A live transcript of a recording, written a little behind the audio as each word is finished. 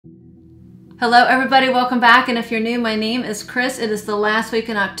Hello everybody, welcome back, and if you're new, my name is Chris. It is the last week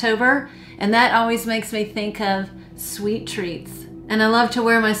in October, and that always makes me think of sweet treats. And I love to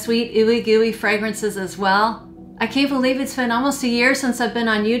wear my sweet ooey gooey fragrances as well. I can't believe it's been almost a year since I've been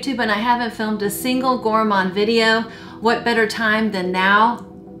on YouTube and I haven't filmed a single Gourmand video. What better time than now?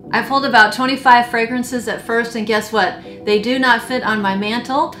 I pulled about 25 fragrances at first, and guess what? They do not fit on my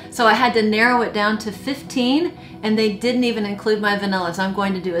mantle, so I had to narrow it down to 15, and they didn't even include my vanillas. I'm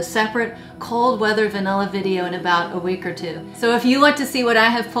going to do a separate cold weather vanilla video in about a week or two. So if you want to see what I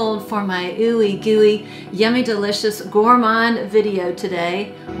have pulled for my ooey gooey, yummy delicious gourmand video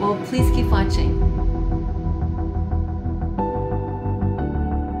today, well, please keep watching.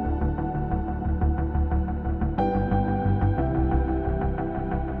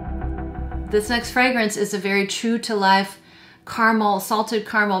 This next fragrance is a very true to life caramel, salted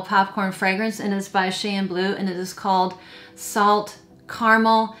caramel popcorn fragrance, and it's by Shay and Blue, and it is called Salt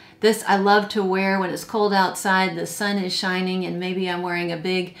Caramel. This I love to wear when it's cold outside, the sun is shining, and maybe I'm wearing a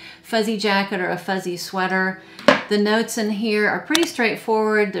big fuzzy jacket or a fuzzy sweater. The notes in here are pretty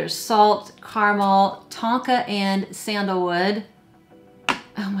straightforward. There's salt, caramel, tonka, and sandalwood.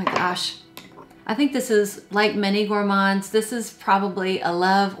 Oh my gosh. I think this is like many gourmands. This is probably a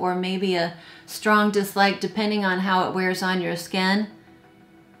love or maybe a strong dislike depending on how it wears on your skin.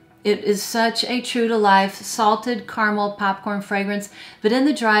 It is such a true to life salted caramel popcorn fragrance, but in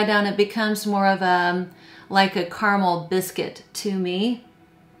the dry down it becomes more of a like a caramel biscuit to me,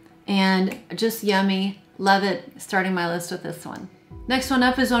 and just yummy. Love it. Starting my list with this one. Next one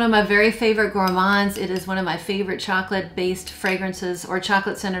up is one of my very favorite gourmands. It is one of my favorite chocolate-based fragrances or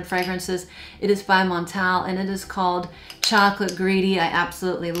chocolate-centered fragrances. It is by Montale, and it is called Chocolate Greedy. I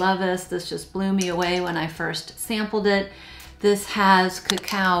absolutely love this. This just blew me away when I first sampled it. This has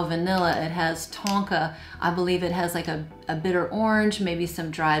cacao, vanilla, it has tonka. I believe it has like a bitter orange, maybe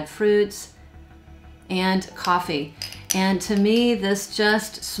some dried fruits, and coffee. And to me, this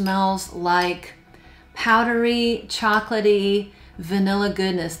just smells like powdery, chocolatey, vanilla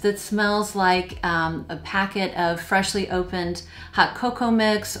goodness that smells like a packet of freshly opened hot cocoa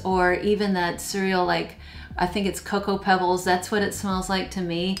mix, or even that cereal, like I think it's Cocoa Pebbles. That's what it smells like to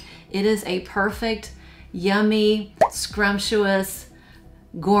me. It is a perfect, yummy, scrumptious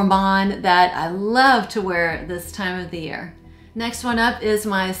gourmand that I love to wear this time of the year. Next one up is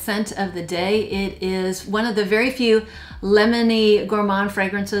my scent of the day. It is one of the very few lemony gourmand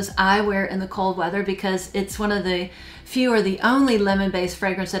fragrances I wear in the cold weather because it's one of the few or the only lemon-based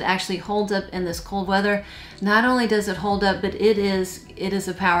fragrance that actually holds up in this cold weather. Not only does it hold up, but it is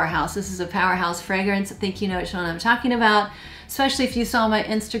a powerhouse. This is a powerhouse fragrance. I think you know which one I'm talking about, especially if you saw my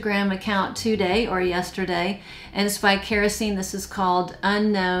Instagram account today or yesterday. And it's by Kerosene. This is called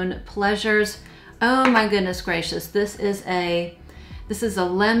Unknown Pleasures. Oh my goodness gracious. This is a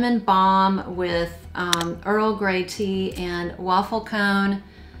lemon balm with Earl Grey tea and waffle cone.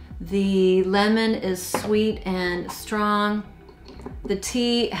 The lemon is sweet and strong. The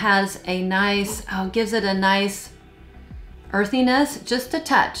tea has a nice, gives it a nice earthiness, just a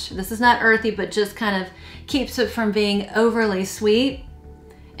touch. This is not earthy, but just kind of keeps it from being overly sweet.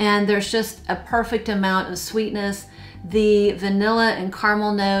 And there's just a perfect amount of sweetness. The vanilla and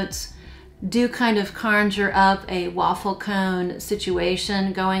caramel notes do kind of conjure up a waffle cone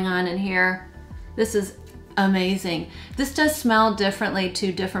situation going on in here. This is amazing. This does smell differently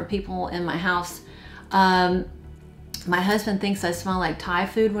to different people in my house. My husband thinks I smell like Thai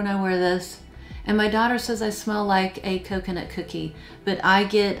food when I wear this, and my daughter says I smell like a coconut cookie, but I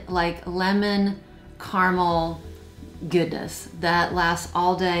get like lemon caramel goodness that lasts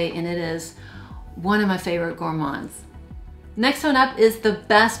all day, and it is one of my favorite gourmands. Next one up is the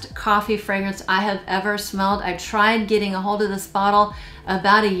best coffee fragrance I have ever smelled. I tried getting a hold of this bottle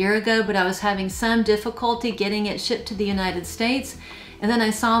about a year ago, but I was having some difficulty getting it shipped to the United States. And then I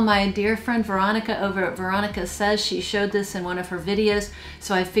saw my dear friend Veronica over at Veronica Says. She showed this in one of her videos,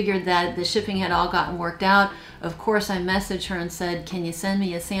 so I figured that the shipping had all gotten worked out. Of course, I messaged her and said, can you send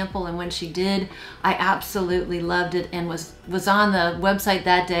me a sample? And when she did, I absolutely loved it and was on the website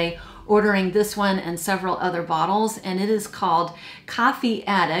that day ordering this one and several other bottles, and it is called Coffee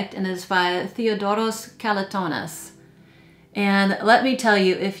Addict, and it is by Theodore Kalotinis. And let me tell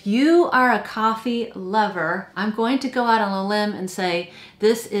you, if you are a coffee lover, I'm going to go out on a limb and say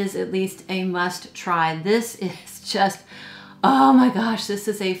this is at least a must try. This is just, oh my gosh, this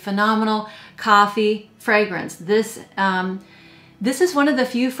is a phenomenal coffee fragrance. This is one of the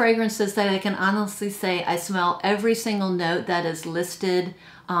few fragrances that I can honestly say I smell every single note that is listed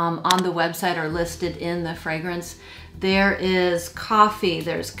on the website or listed in the fragrance. There is coffee,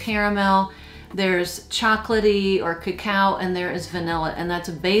 there's caramel, there's chocolatey or cacao, and there is vanilla, and that's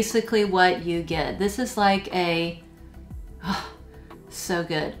basically what you get. This is like a, oh, so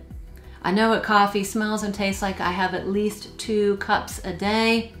good. I know what coffee smells and tastes like. I have at least 2 cups a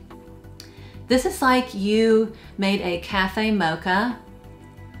day. This is like you made a cafe mocha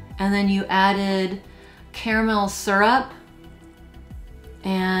and then you added caramel syrup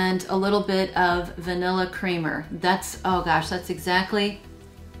and a little bit of vanilla creamer. That's, oh gosh, that's exactly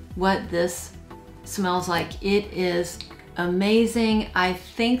what this smells like. It is amazing. I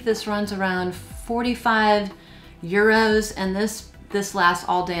think this runs around 45 euros, and this lasts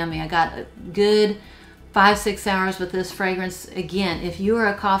all day on me. I got a good 5-6 hours with this fragrance. Again, if you are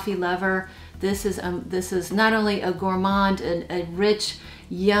a coffee lover, this is not only a gourmand, a rich,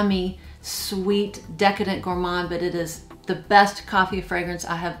 yummy, sweet, decadent gourmand, but it is the best coffee fragrance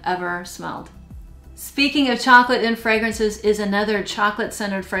I have ever smelled. Speaking of chocolate in fragrances is another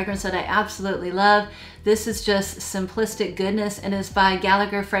chocolate-centered fragrance that I absolutely love. This is just simplistic goodness and is by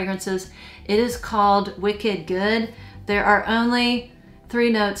Gallagher Fragrances. It is called Wicked Good. There are only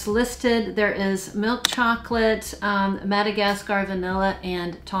 3 notes listed. There is milk chocolate, Madagascar vanilla,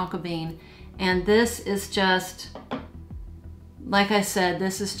 and tonka bean. And this is just, like I said,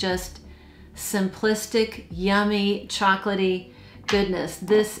 this is just simplistic, yummy, chocolatey goodness.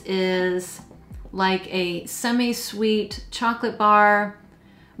 This is like a semi-sweet chocolate bar,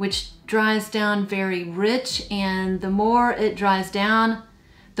 which dries down very rich, and the more it dries down,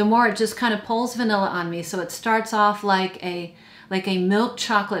 the more it just kind of pulls vanilla on me. So it starts off like a milk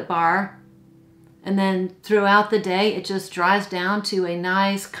chocolate bar, and then throughout the day it just dries down to a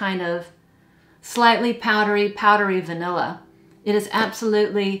nice kind of slightly powdery vanilla. It is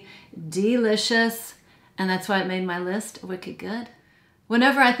absolutely delicious, and that's why it made my list. Wicked good.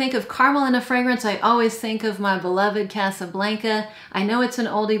 Whenever I think of caramel in a fragrance, I always think of my beloved Casablanca. I know it's an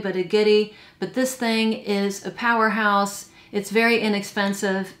oldie but a goodie, but this thing is a powerhouse. It's very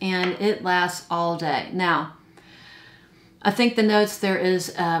inexpensive and it lasts all day. Now, I think the notes, there's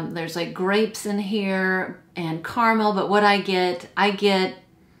like grapes in here and caramel, but what I get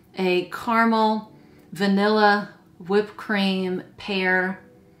a caramel, vanilla, whipped cream, pear,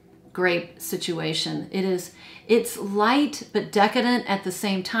 grape situation. It's light but decadent at the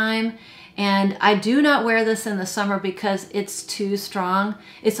same time, and I do not wear this in the summer because it's too strong.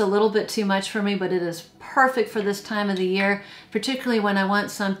 It's a little bit too much for me, but it is perfect for this time of the year, particularly when I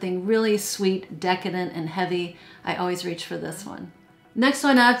want something really sweet, decadent, and heavy. I always reach for this one. Next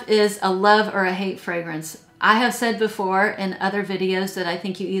one up is a love or a hate fragrance. I have said before in other videos that I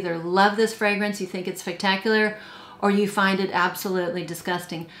think you either love this fragrance, you think it's spectacular, or you find it absolutely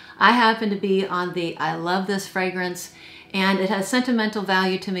disgusting. I happen to be on the I love this fragrance, and it has sentimental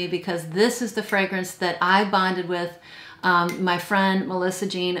value to me because this is the fragrance that I bonded with my friend Melissa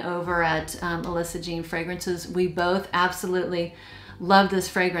Jean over at Melissa Jean Fragrances. We both absolutely love this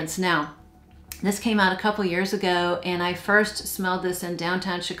fragrance. Now, this came out a couple years ago, and I first smelled this in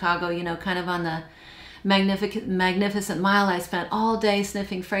downtown Chicago, you know, kind of on the Magnificent Mile. I spent all day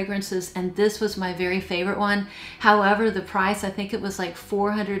sniffing fragrances, and this was my very favorite one. However, the price, I think it was like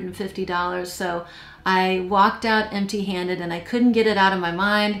 $450. So I walked out empty-handed and I couldn't get it out of my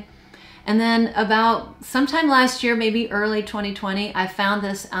mind. And then about sometime last year, maybe early 2020, I found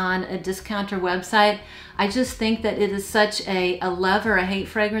this on a discounter website. I just think that it is such a love or a hate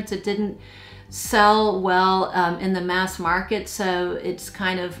fragrance. It didn't sell well in the mass market, so it's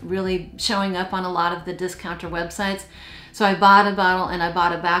kind of really showing up on a lot of the discounter websites. So I bought a bottle and I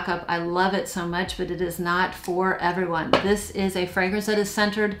bought a backup. I love it so much, but it is not for everyone. This is a fragrance that is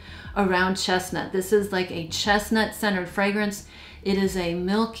centered around chestnut. This is like a chestnut centered fragrance. It is a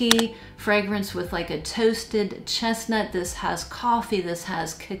milky fragrance with like a toasted chestnut. This has coffee, this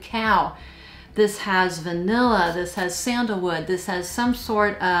has cacao, this has vanilla, this has sandalwood, this has some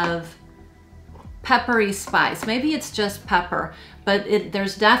sort of peppery spice. Maybe it's just pepper, but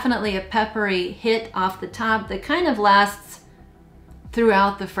there's definitely a peppery hit off the top that kind of lasts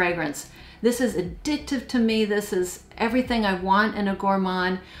throughout the fragrance. This is addictive to me. This is everything I want in a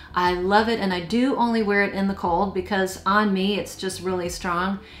gourmand. I love it, and I do only wear it in the cold because on me it's just really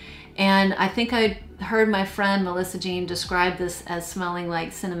strong. And I think I heard my friend Melissa Jean describe this as smelling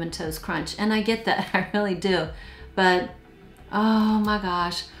like Cinnamon Toast Crunch, and I get that, I really do. But oh my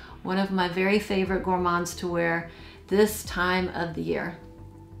gosh, one of my very favorite gourmands to wear this time of the year.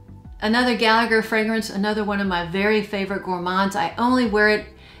 Another Gallagher fragrance, another one of my very favorite gourmands. I only wear it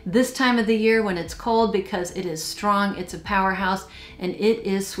this time of the year when it's cold because it is strong, it's a powerhouse, and it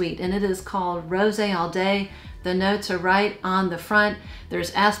is sweet. And it is called Rosé All Day The notes are right on the front.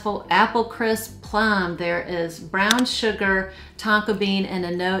 There's apple crisp plum. There is brown sugar, tonka bean, and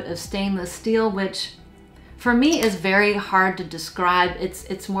a note of stainless steel, which for me is very hard to describe.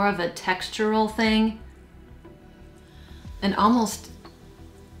 It's more of a textural thing and almost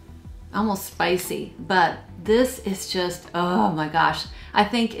spicy, but this is just, oh my gosh. I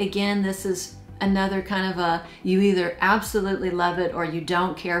think again, this is another kind of a, you either absolutely love it or you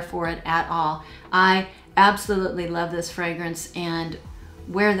don't care for it at all. I absolutely love this fragrance and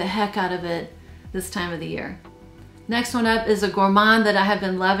wear the heck out of it this time of the year. Next one up is a Gourmand that I have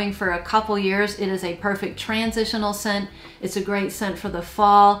been loving for a couple years. It is a perfect transitional scent. It's a great scent for the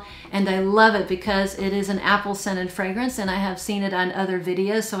fall, and I love it because it is an apple scented fragrance, and I have seen it on other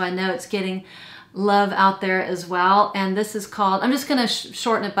videos, so I know it's getting love out there as well. And this is called, I'm just gonna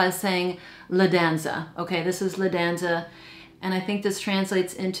shorten it by saying La Danza. Okay, this is La Danza, and I think this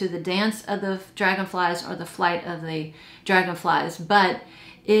translates into the dance of the dragonflies or the flight of the dragonflies, but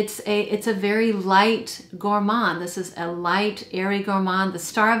it's a very light gourmand. This is a light, airy gourmand. The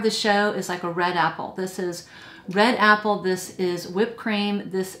star of the show is like a red apple. This is red apple, this is whipped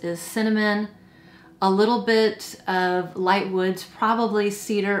cream, this is cinnamon, a little bit of light woods, probably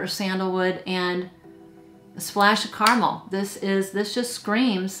cedar or sandalwood, and a splash of caramel. This just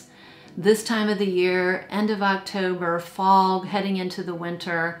screams this time of the year, end of October, fall, heading into the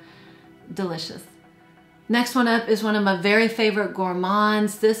winter. Delicious. Next one up is one of my very favorite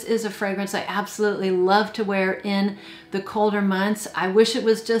Gourmands. This is a fragrance I absolutely love to wear in the colder months. I wish it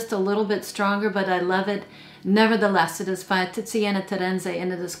was just a little bit stronger, but I love it nevertheless. It is by Tiziana Terenzi,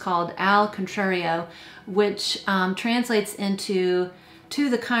 and it is called Al Contrario, which translates into to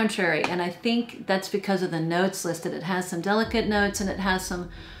the contrary, and I think that's because of the notes listed. It has some delicate notes and it has some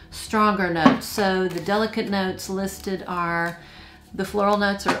stronger notes. So the delicate notes listed are, the floral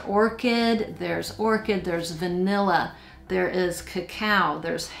notes are orchid, there's vanilla, there is cacao,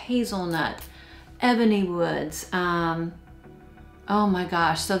 there's hazelnut, ebony woods. Oh my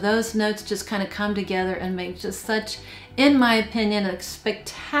gosh, so those notes just kind of come together and make just such, in my opinion, a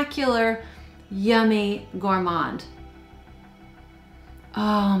spectacular, yummy gourmand.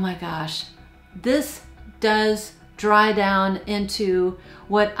 Oh my gosh, this does dry down into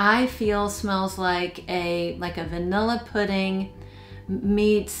what I feel smells like a vanilla pudding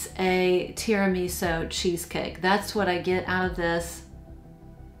meets a tiramisu cheesecake. That's what I get out of this.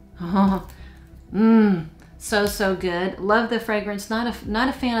 Oh, so good. Love the fragrance. Not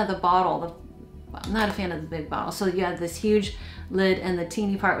a fan of the bottle. Not a fan of the big bottle. So you have this huge lid, and the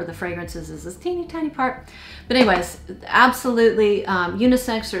teeny part where the fragrances is this teeny tiny part. But anyways, absolutely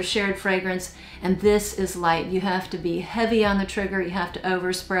unisex or shared fragrance, and this is light. You have to be heavy on the trigger. You have to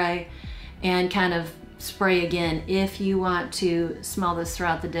overspray and kind of spray again if you want to smell this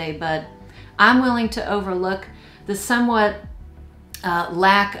throughout the day. But I'm willing to overlook the somewhat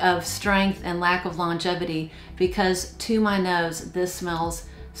lack of strength and lack of longevity, because to my nose this smells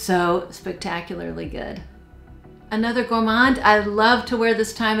so spectacularly good. Another gourmand I love to wear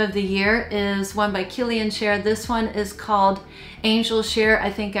this time of the year is one by Killian Share. This one is called Angel Share. I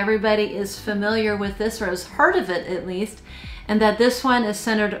think everybody is familiar with this, or has heard of it at least, and that this one is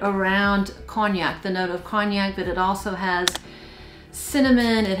centered around cognac, the note of cognac, but it also has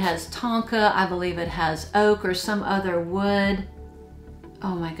cinnamon, it has tonka, I believe it has oak or some other wood.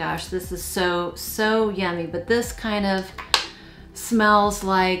 Oh my gosh, this is so yummy. But this kind of smells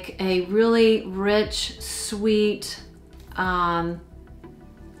like a really rich, sweet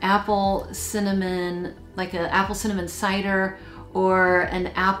apple cinnamon, like an apple cinnamon cider or an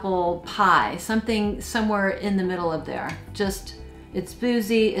apple pie, something somewhere in the middle of there. Just, it's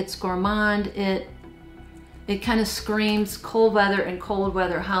boozy, it's gourmand, it kind of screams cold weather and cold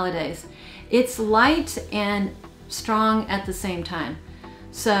weather holidays. It's light and strong at the same time.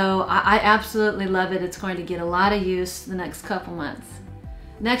 So I absolutely love it. It's going to get a lot of use the next couple months.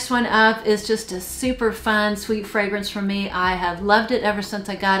 Next one up is just a super fun, sweet fragrance from me. I have loved it ever since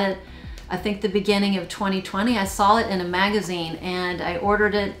I got it. I think the beginning of 2020. I saw it in a magazine and I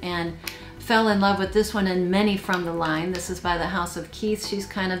ordered it and fell in love with this one and many from the line. This is by the House of Kyse. She's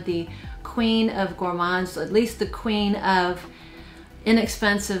kind of the queen of gourmands, at least the queen of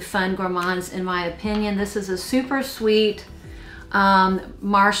inexpensive, fun gourmands in my opinion. This is a super sweet,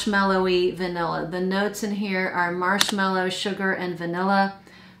 marshmallowy vanilla. The notes in here are marshmallow, sugar, and vanilla.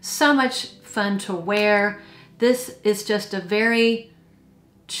 So much fun to wear. This is just a very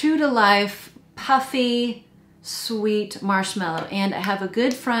true to life, puffy, sweet marshmallow. And I have a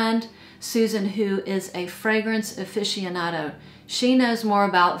good friend, Susan, who is a fragrance aficionado. She knows more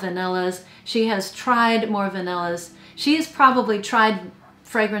about vanillas. She has tried more vanillas. She has probably tried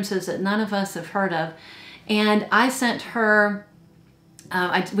fragrances that none of us have heard of. And I sent her,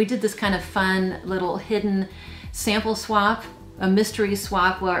 we did this kind of fun little hidden sample swap, a mystery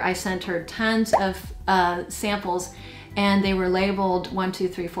swap, where I sent her tons of samples, and they were labeled 1, 2,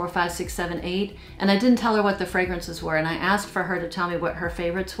 3, 4, 5, 6, 7, 8. And I didn't tell her what the fragrances were, and I asked for her to tell me what her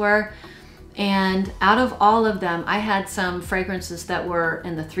favorites were. And out of all of them, I had some fragrances that were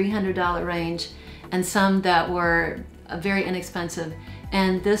in the $300 range and some that were very inexpensive.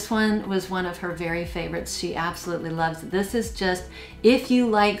 And this one was one of her very favorites. She absolutely loves it. This is just, if you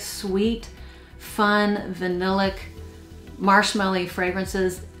like sweet, fun, vanillic, marshmallow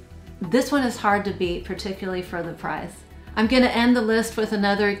fragrances, this one is hard to beat, particularly for the price. I'm gonna end the list with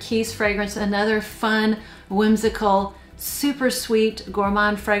another Kyse fragrance, another fun, whimsical, super sweet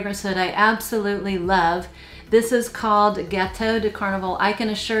gourmand fragrance that I absolutely love. This is called Gateau de Carnavale. I can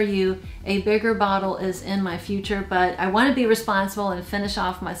assure you a bigger bottle is in my future, but I want to be responsible and finish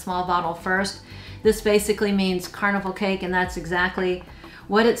off my small bottle first. This basically means carnival cake, and that's exactly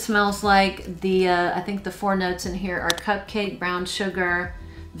what it smells like. I think the 4 notes in here are cupcake, brown sugar,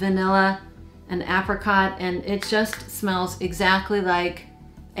 vanilla, and apricot, and it just smells exactly like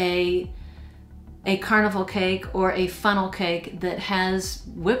a carnival cake or a funnel cake that has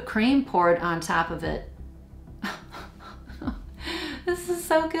whipped cream poured on top of it. This is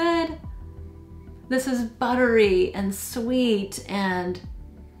so good. This is buttery and sweet and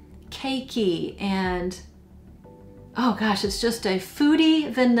cakey, and oh gosh, it's just a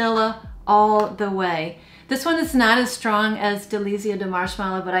foodie vanilla all the way. This one is not as strong as Delizia de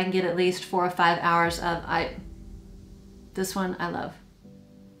Marshmallow, but I can get at least 4 or 5 hours of this one I love.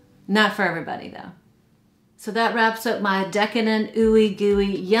 Not for everybody though. So that wraps up my decadent, ooey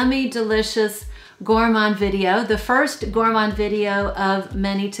gooey, yummy, delicious gourmand video, the first gourmand video of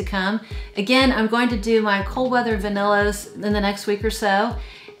many to come. Again, I'm going to do my cold weather vanillas in the next week or so,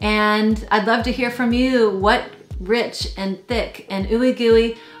 and I'd love to hear from you. What rich and thick and ooey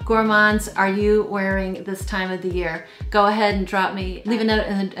gooey gourmands are you wearing this time of the year? Go ahead and leave a note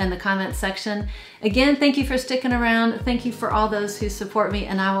in the comments section. Again, thank you for sticking around. Thank you for all those who support me,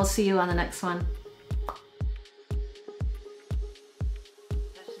 and I will see you on the next one.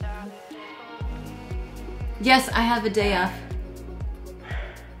 Yes, I have a day off.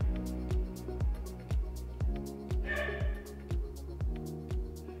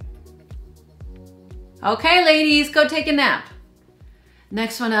 Okay, ladies, go take a nap.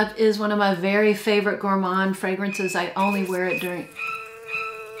 Next one up is one of my very favorite gourmand fragrances. I only wear it during